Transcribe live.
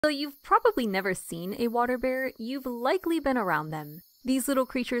Though you've probably never seen a water bear, you've likely been around them. These little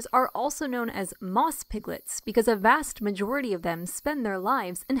creatures are also known as moss piglets because a vast majority of them spend their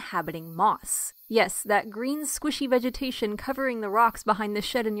lives inhabiting moss. Yes, that green squishy vegetation covering the rocks behind the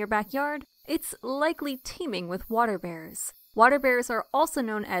shed in your backyard, it's likely teeming with water bears. Water bears are also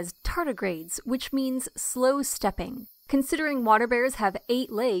known as tardigrades, which means slow stepping. Considering water bears have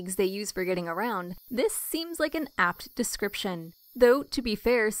 8 legs they use for getting around, this seems like an apt description. Though, to be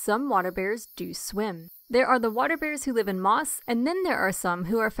fair, some water bears do swim. There are the water bears who live in moss, and then there are some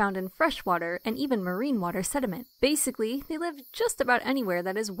who are found in freshwater and even marine water sediment. Basically, they live just about anywhere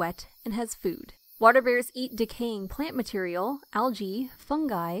that is wet and has food. Water bears eat decaying plant material, algae,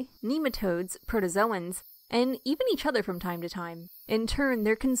 fungi, nematodes, protozoans, and even each other from time to time. In turn,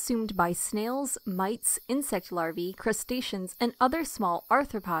 they're consumed by snails, mites, insect larvae, crustaceans, and other small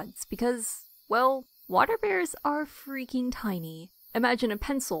arthropods because, well, water bears are freaking tiny. Imagine a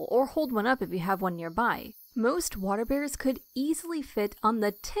pencil, or hold one up if you have one nearby. Most water bears could easily fit on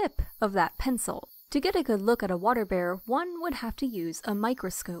the tip of that pencil. To get a good look at a water bear, one would have to use a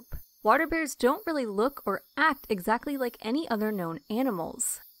microscope. Water bears don't really look or act exactly like any other known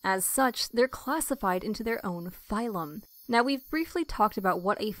animals. As such, they're classified into their own phylum. Now, we've briefly talked about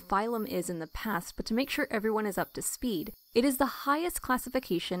what a phylum is in the past, but to make sure everyone is up to speed, it is the highest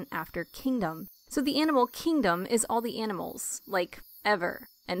classification after kingdom. So the animal kingdom is all the animals, like, ever.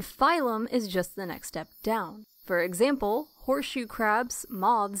 And phylum is just the next step down. For example, horseshoe crabs,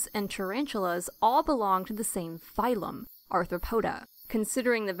 moths, and tarantulas all belong to the same phylum, Arthropoda.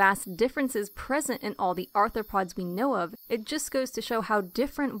 Considering the vast differences present in all the arthropods we know of, it just goes to show how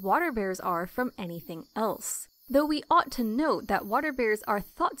different water bears are from anything else. Though we ought to note that water bears are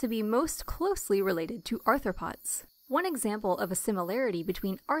thought to be most closely related to arthropods. One example of a similarity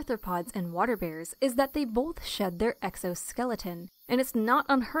between arthropods and water bears is that they both shed their exoskeleton, and it's not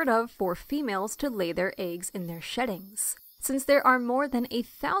unheard of for females to lay their eggs in their sheddings. Since there are more than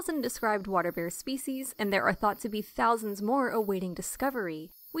 1,000 described water bear species, and there are thought to be thousands more awaiting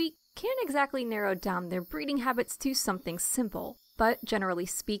discovery, we can't exactly narrow down their breeding habits to something simple. But generally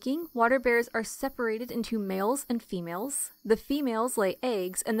speaking, water bears are separated into males and females. The females lay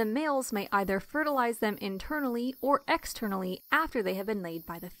eggs, and the males may either fertilize them internally or externally after they have been laid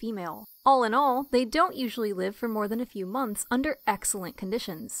by the female. All in all, they don't usually live for more than a few months under excellent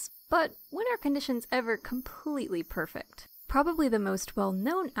conditions. But when are conditions ever completely perfect? Probably the most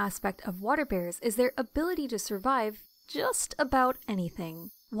well-known aspect of water bears is their ability to survive just about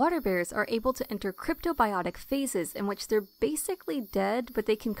anything. Water bears are able to enter cryptobiotic phases in which they're basically dead, but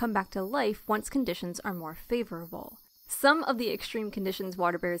they can come back to life once conditions are more favorable. Some of the extreme conditions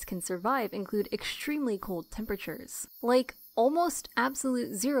water bears can survive include extremely cold temperatures, like almost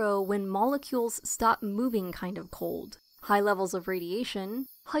absolute zero when molecules stop moving kind of cold, high levels of radiation,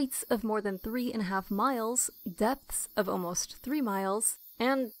 heights of more than 3.5 miles, depths of almost 3 miles,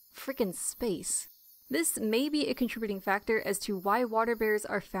 and frickin' space. This may be a contributing factor as to why water bears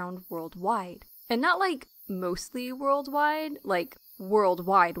are found worldwide. And not like mostly worldwide, like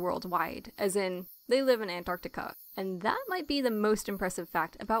worldwide, as in they live in Antarctica. And that might be the most impressive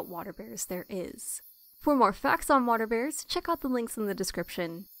fact about water bears there is. For more facts on water bears, check out the links in the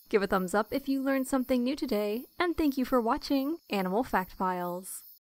description. Give a thumbs up if you learned something new today, and thank you for watching Animal Fact Files.